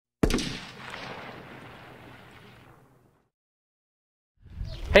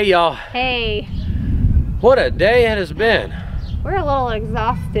Hey y'all. Hey. What a day it has been. We're a little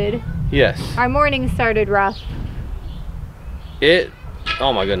exhausted. Yes. Our morning started rough.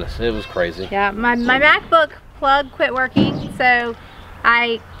 Oh my goodness, it was crazy. Yeah, my MacBook plug quit working, so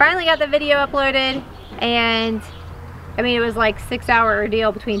I finally got the video uploaded, and I mean, it was like 6-hour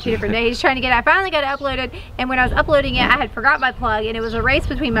ordeal between 2 different days trying to get it. I finally got it uploaded, and when I was uploading it, I had forgot my plug, and it was a race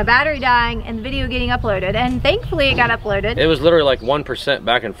between my battery dying and the video getting uploaded, and thankfully it got uploaded. It was literally like 1%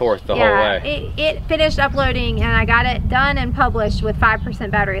 back and forth the whole way. It finished uploading, and I got it done and published with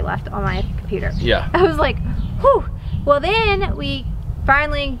 5% battery left on my computer. Yeah. I was like, whew. Well, then we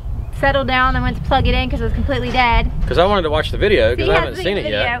finally settled down and went to plug it in because it was completely dead. Because I wanted to watch the video because I haven't seen it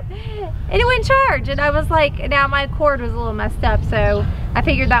yet. And it wouldn't charge, and I was like, now my cord was a little messed up, so I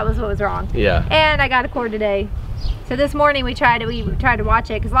figured that was what was wrong. Yeah. And I got a cord today. So this morning we tried to watch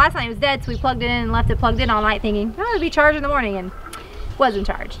it, because last night it was dead, so we plugged it in and left it plugged in all night thinking, oh, it'll be charged in the morning, and it wasn't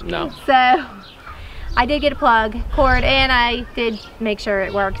charged. No. So I did get a cord, and I did make sure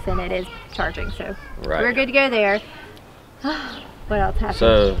it works, and it is charging, so we're good to go there. What else happened?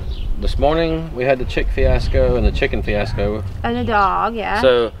 So this morning we had the chick fiasco and the chicken fiasco. And a dog, yeah.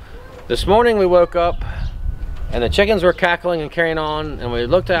 So this morning we woke up and the chickens were cackling and carrying on, and we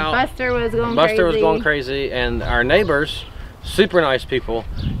looked out. Buster was going crazy, and our neighbors, super nice people,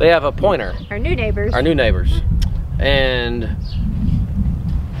 they have a pointer. Our new neighbors. And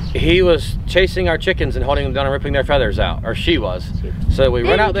he was chasing our chickens and holding them down and ripping their feathers out, or she was. So we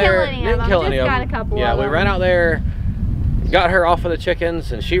ran out there, didn't kill any of them. Yeah, we ran out there, got her off of the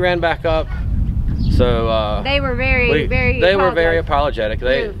chickens, and she ran back up. So they were very apologetic.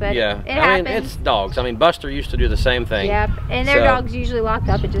 I mean, it's dogs. I mean, Buster used to do the same thing. Yep, and their dogs usually locked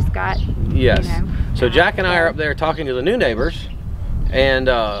up. It just got, yes. You know, so Jack and I are up there talking to the new neighbors, and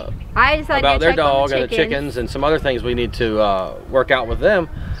I decided about their dog and the chickens and some other things we need to work out with them.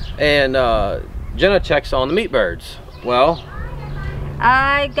 And Jenna checks on the meat birds. Well,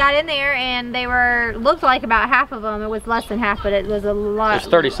 I got in there and they looked like about half of them. It was less than half, but it was a lot. There's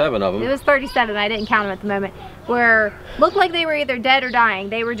 37 of them. It was 37. I didn't count them at the moment. Where looked like they were either dead or dying.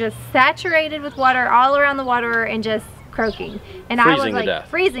 They were just saturated with water all around the water and just croaking. And I was like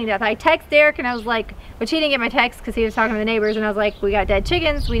freezing to death. I texted Derek and I was like, which he didn't get my text because he was talking to the neighbors, and I was like, we got dead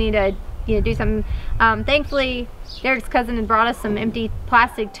chickens. We need to, you know, do something. Thankfully, Derek's cousin had brought us some empty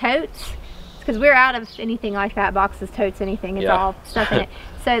plastic totes, because we're out of anything like that, boxes, totes, anything. It's all stuff in it.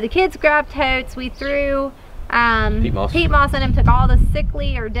 So the kids grabbed totes. We threw peat moss in them, took all the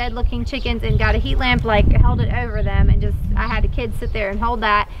sickly or dead looking chickens and got a heat lamp, like held it over them, and just, I had a kid sit there and hold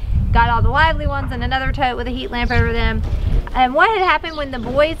that. Got all the lively ones in another tote with a heat lamp over them. And what had happened when the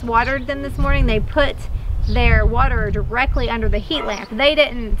boys watered them this morning, they put their water directly under the heat lamp. They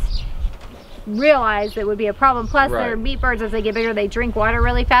didn't realize it would be a problem. Plus their meat birds, as they get bigger, they drink water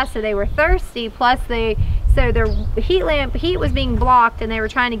really fast, so they were thirsty. Plus so their heat was being blocked, and they were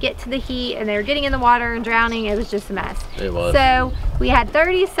trying to get to the heat, and they were getting in the water and drowning. It was just a mess. It was. So we had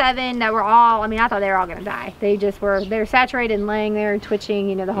 37 that were all, I mean, I thought they were all gonna die. They were saturated and laying there and twitching,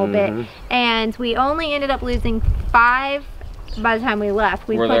 you know, the whole bit. And we only ended up losing 5 by the time we left.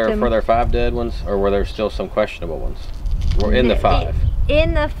 Were there 5 dead ones, or were there still some questionable ones? We're in the 5.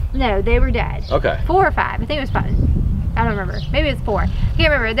 No, they were dead. Okay. 4 or 5. I think it was 5. I don't remember. Maybe it was 4. I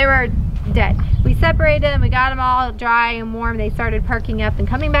can't remember. They were dead. We separated them. We got them all dry and warm. They started perking up and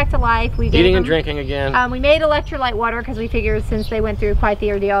coming back to life. Eating and drinking again. We made electrolyte water because we figured since they went through quite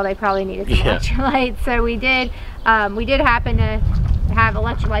the ordeal, they probably needed some electrolytes. So we did. We did happen to have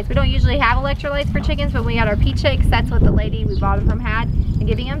electrolytes. We don't usually have electrolytes for chickens, but when we got our peach shakes, that's what the lady we bought them from had and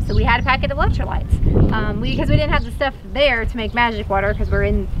giving them. So we had a packet of electrolytes because we didn't have the stuff there to make magic water because we're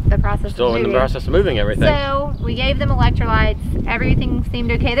in the process of moving everything. So we gave them electrolytes. Everything seemed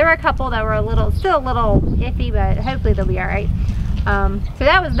okay. There were a couple that were still a little iffy, but hopefully they'll be all right. So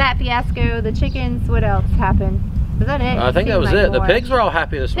that was that fiasco. The chickens. What else happened? Was that it? I think that was it. The pigs were all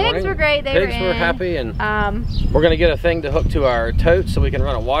happy this morning. Pigs were great. Pigs were happy, and we're gonna get a thing to hook to our totes so we can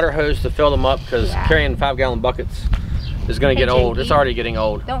run a water hose to fill them up, because carrying 5-gallon buckets is gonna get old. It's already getting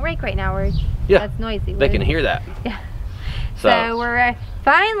old. Don't rake right now, that's noisy. They can hear that. Yeah. So we're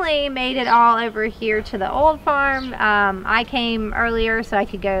finally made it all over here to the old farm. I came earlier so I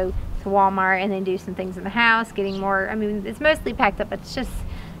could go to Walmart and then do some things in the house, getting more. I mean, it's mostly packed up, but it's just.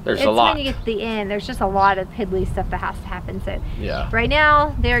 There's a lot. When you get to the end, there's just a lot of piddly stuff that has to happen. So yeah. Right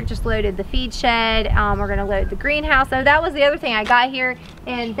now, Derek just loaded the feed shed. We're gonna load the greenhouse. So that was the other thing. I got here,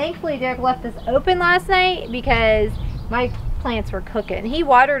 and thankfully Derek left this open last night because my plants were cooking. He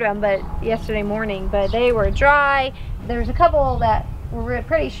watered them, but yesterday morning, but they were dry. There's a couple that were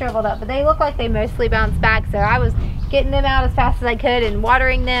pretty shriveled up, but they look like they mostly bounced back. So I was getting them out as fast as I could and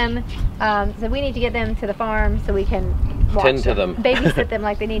watering them. So we need to get them to the farm so we can tend to them, babysit them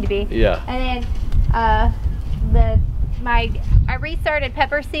like they need to be. Yeah. And then I restarted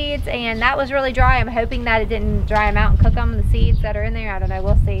pepper seeds, and that was really dry. I'm hoping that it didn't dry them out and cook them. The seeds that are in there, I don't know.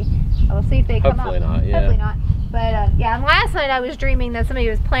 We'll see. We'll see if they come up. Hopefully not. Yeah. Hopefully not. But yeah, and last night I was dreaming that somebody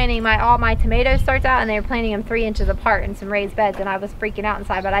was planting all my tomatoes starts out, and they were planting them 3 inches apart in some raised beds, and I was freaking out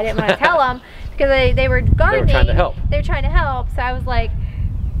inside, but I didn't want to tell them because they were gardening. They were trying to help. They were trying to help, so I was like,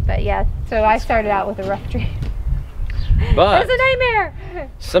 but yeah, so I started out with a rough dream. But it was a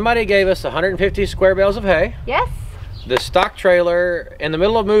nightmare. Somebody gave us 150 square bales of hay. Yes. The stock trailer, in the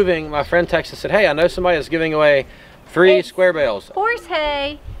middle of moving, my friend texted and said, hey, I know somebody is giving away free square bales. Horse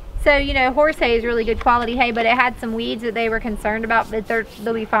hay. So, you know, horse hay is really good quality hay, but it had some weeds that they were concerned about, but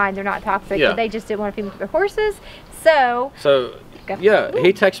they'll be fine. They're not toxic, but they just didn't want to feed them to their horses. So yeah,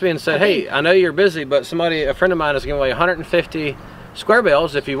 he texted me and said, hey, I know you're busy, but a friend of mine is giving away 150 square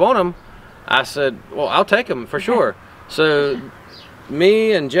bales. If you want them, I said, well, I'll take them for sure. So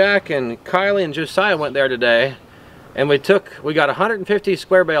me and Jack and Kylie and Josiah went there today, and we got 150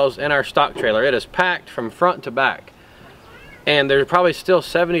 square bales in our stock trailer. It is packed from front to back. And there's probably still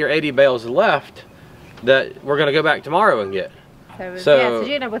 70 or 80 bales left that we're going to go back tomorrow and get. So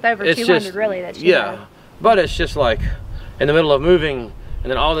you end up with over 200 really that you have. But it's just like in the middle of moving and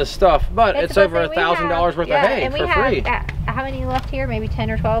then all this stuff, but it's over $1,000 worth of hay for free. How many left here? Maybe 10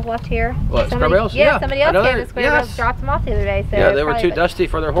 or 12 left here. What, square bales? Yeah, somebody else gave us square bales, dropped them off the other day. So yeah, they were too dusty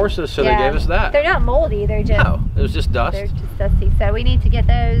for their horses, so they gave us that. They're not moldy, they're just... No, it was just dust. They're just dusty, so we need to get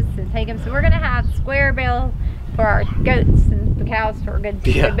those and take them. So we're going to have square bale for our goats and the cows for a good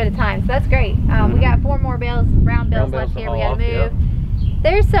bit of time. So that's great. We got 4 more bales, round bales left here. We got to move. Yeah.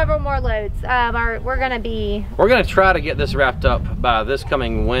 There's several more loads. We're gonna try to get this wrapped up by this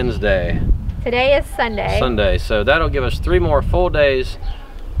coming Wednesday. Today is Sunday. So that'll give us 3 more full days,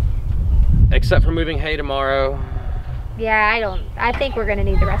 except for moving hay tomorrow. Yeah, I think we're gonna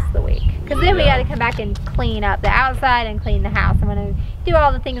need the rest of the week, because then we got to come back and clean up the outside and clean the house. I'm gonna do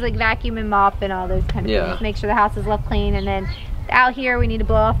all the things like vacuum and mop and all those kind of things. Make sure the house is left clean, and then out here we need to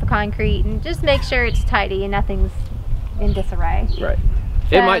blow off the concrete and just make sure it's tidy and nothing's in disarray. Right.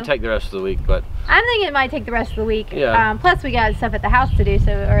 So, it might take the rest of the week, but I'm thinking it might take the rest of the week. Yeah. Plus we got stuff at the house to do,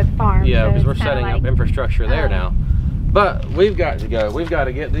 or at the farm. Yeah, because we're setting up infrastructure there now. But we've got to go. We've got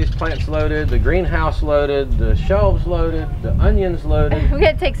to get these plants loaded, the greenhouse loaded, the shelves loaded, the onions loaded. We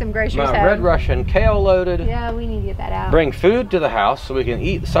got to take some groceries home. Red Russian kale loaded. Yeah, we need to get that out. Bring food to the house so we can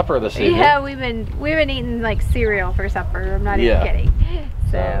eat supper this evening. Yeah, we've been eating like cereal for supper. I'm not even kidding.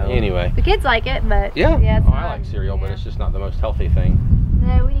 So anyway, the kids like it, but I like cereal, but it's just not the most healthy thing.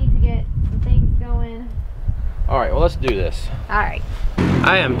 No, we need to get some things going. All right, well, let's do this. All right.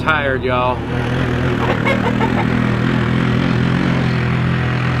 I am tired, y'all.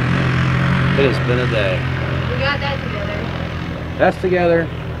 It has been a day. We got that together. That's together.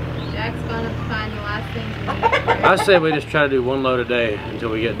 Jack's gone up to find the last things. I say we just try to do 1 load a day until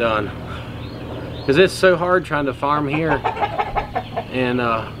we get done. Because it's so hard trying to farm here. And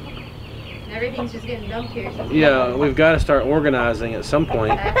everything's just getting dumped here. So yeah, we've got to start organizing at some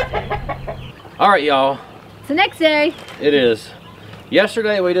point. All right, y'all. It's the next day. It is.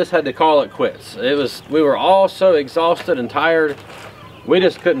 Yesterday we just had to call it quits. We were all so exhausted and tired. We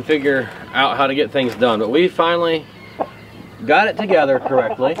just couldn't figure out how to get things done, but we finally got it together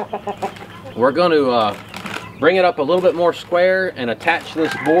correctly. We're going to bring it up a little bit more square and attach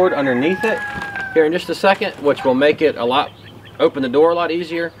this board underneath it here in just a second, which will make it open the door a lot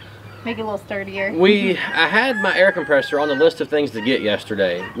easier. Make it a little sturdier. I had my air compressor on the list of things to get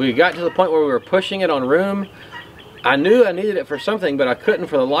yesterday. We got to the point where we were pushing it on room. I knew I needed it for something, but I couldn't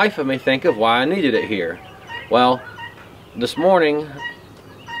for the life of me think of why I needed it here. Well, this morning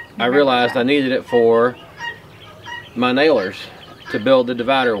I realized I needed it for my nailers to build the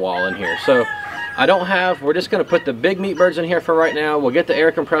divider wall in here. So we're just going to put the big meat birds in here for right now. We'll get the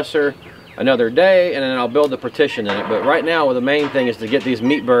air compressor another day, and then I'll build the partition in it. But right now, the main thing is to get these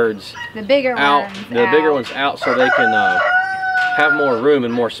meat birds bigger ones out so they can have more room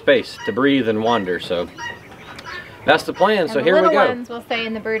and more space to breathe and wander. So that's the plan. So here we go. The little ones will stay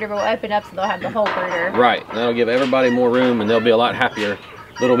in the brooder, but will open up so they'll have the whole brooder. Right. That'll give everybody more room, and they'll be a lot happier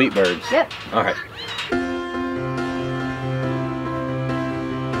little meat birds. Yep. All right.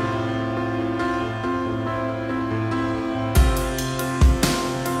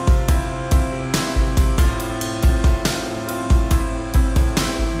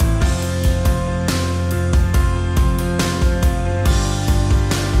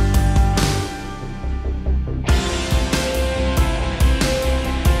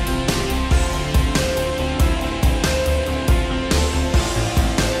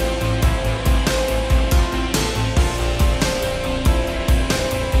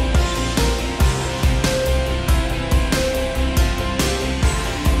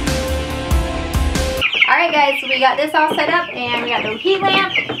 Alright guys, so we got this all set up and we got the heat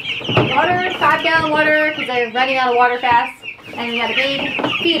lamp, water, 5-gallon water because they're running out of water fast, and we got a big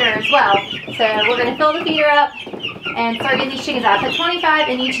feeder as well. So we're going to fill the feeder up and start getting these chickens out. I put 25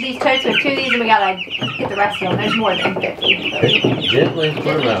 in each of these totes. We have 2 of these and we got to get the rest of them. There's more than 50. Gently put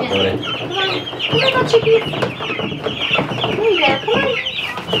them out, buddy. Come on, little chickies. There you go, come on.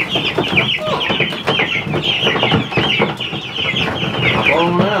 Blow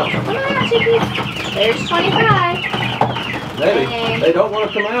them out. Come on, chickies. There's 25. Maybe. They don't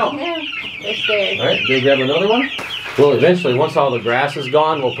want to come out. No, they're scared. Alright, do you grab another one? Well, eventually, once all the grass is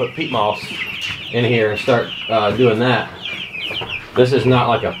gone, we'll put peat moss in here and start doing that. This is not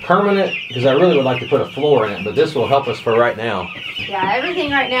like a permanent, because I really would like to put a floor in it, but this will help us for right now. Yeah,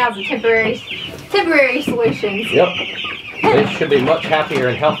 everything right now is a temporary solution. Yep. They should be much happier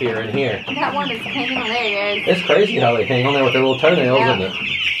and healthier in here. That one is hanging on there, guys. It's crazy how they hang on there with their little toenails, isn't it?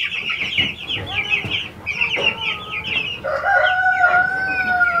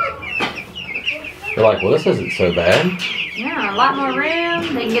 They're like, well, this isn't so bad. Yeah, a lot more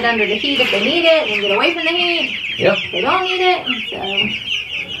room. They can get under the heat if they need it, and get away from the heat. Yep. If they don't need it, so.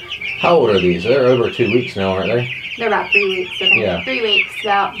 How old are these? They're over 2 weeks now, aren't they? They're about 3 weeks, I think. Yeah. 3 weeks,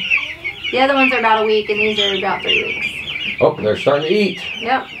 about. The other ones are about a week, and these are about 3 weeks. Oh, they're starting to eat.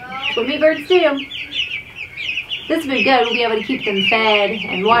 Yep, that's what meat birds do. This would be good. We'll be able to keep them fed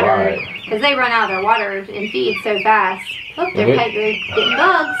and watered, because they run out of their water and feed so fast. Oh, they're getting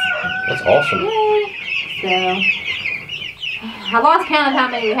bugs. That's awesome. Yay. So, I lost count of how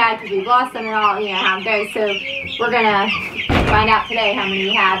many we had because we've lost them and all, you know how it goes. So, we're going to find out today how many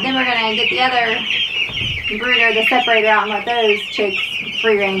we have. Then we're going to get the other brooder, the separator out, and let those chicks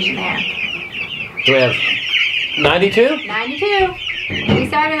free range in there. So we have 92? 92. We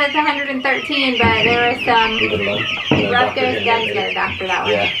started at 113, but there was some rough goes down to get a doctor that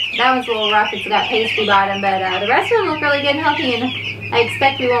one. Yeah. That one's a little rough. It's got pasty bottom, but the rest of them look really good and healthy, and I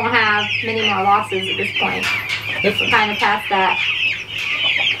expect we won't have many more losses at this point. We're kind of past that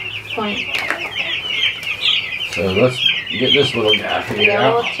point. So let's get this little guy figured out.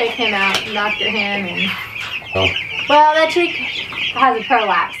 Yeah, we'll check him out and doctor him. And well, that chick has a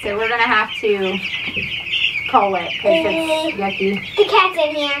prolapse, so we're gonna have to cull it because it's yucky. The cat's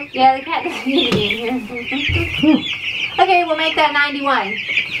in here. Yeah, the cat doesn't need to be in here. Okay, we'll make that 91.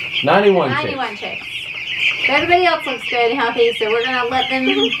 91 chicks. So everybody else looks good and healthy, so we're gonna let them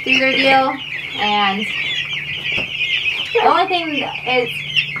do their deal. And the only thing is,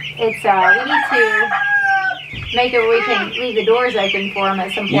 we need to make it where we can leave the doors open for them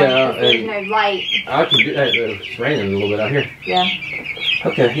at some point. Yeah, there's no light. I could do that. It's raining a little bit out here. Yeah.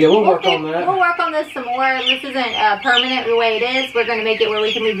 Okay, yeah, we'll work on that. We'll work on this some more. This isn't permanent the way it is. We're going to make it where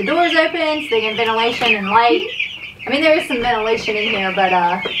we can leave the doors open so they get ventilation and light. I mean, there is some ventilation in here, but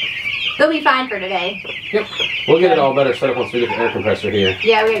they'll be fine for today. Yep. We'll get it all better set up once we get the air compressor here.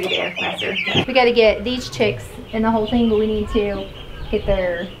 Yeah, we got to get the air compressor. We got to get these chicks in the whole thing, but we need to get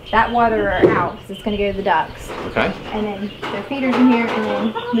that water out because it's going to go to the ducks. Okay. And then their feeders in here, and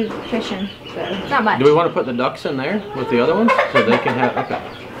then move the fishing. So not much. Do we want to put the ducks in there with the other ones so they can have? Okay.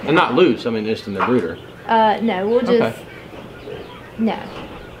 And not loose. I mean, just in the brooder. No, we'll just. Okay. No.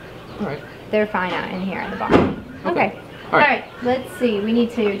 All right. They're fine out in here at the bottom. Okay. All right. Let's see. We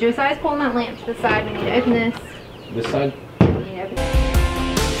need to. Josiah's pulling that lamp to the side. We need to open this. This side. We need to open it.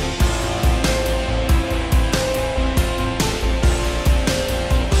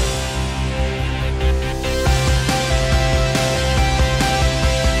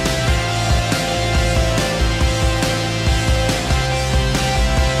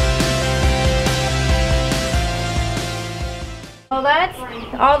 Well, that's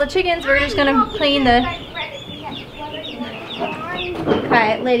all the chickens. We're just gonna clean the.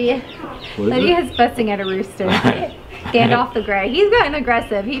 Quiet, Lydia. Lydia's fussing at a rooster. Stand off the gray. He's gotten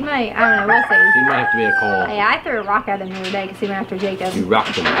aggressive. He might. I don't know. We'll see. He might have to be a call. Yeah, I threw a rock at him the other day because he went after Jacob. You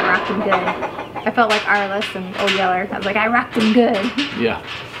rocked him. I rocked him good. I felt like Arliss and Old Yeller. I was like, I rocked him good. Yeah.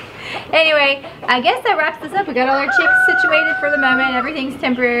 Anyway, I guess that wraps this up. We got all our chicks situated for the moment. Everything's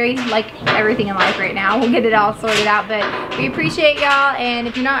temporary, like everything in life right now. We'll get it all sorted out, but we appreciate y'all. And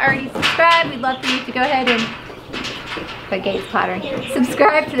if you're not already subscribed, we'd love for you to go ahead and gates clattering.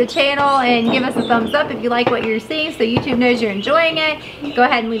 Subscribe to the channel and give us a thumbs up if you like what you're seeing, so YouTube knows you're enjoying it. Go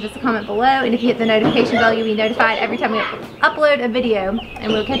ahead and leave us a comment below, and if you hit the notification bell, you'll be notified every time we upload a video.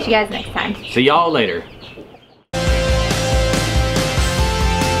 And we'll catch you guys next time. See y'all later.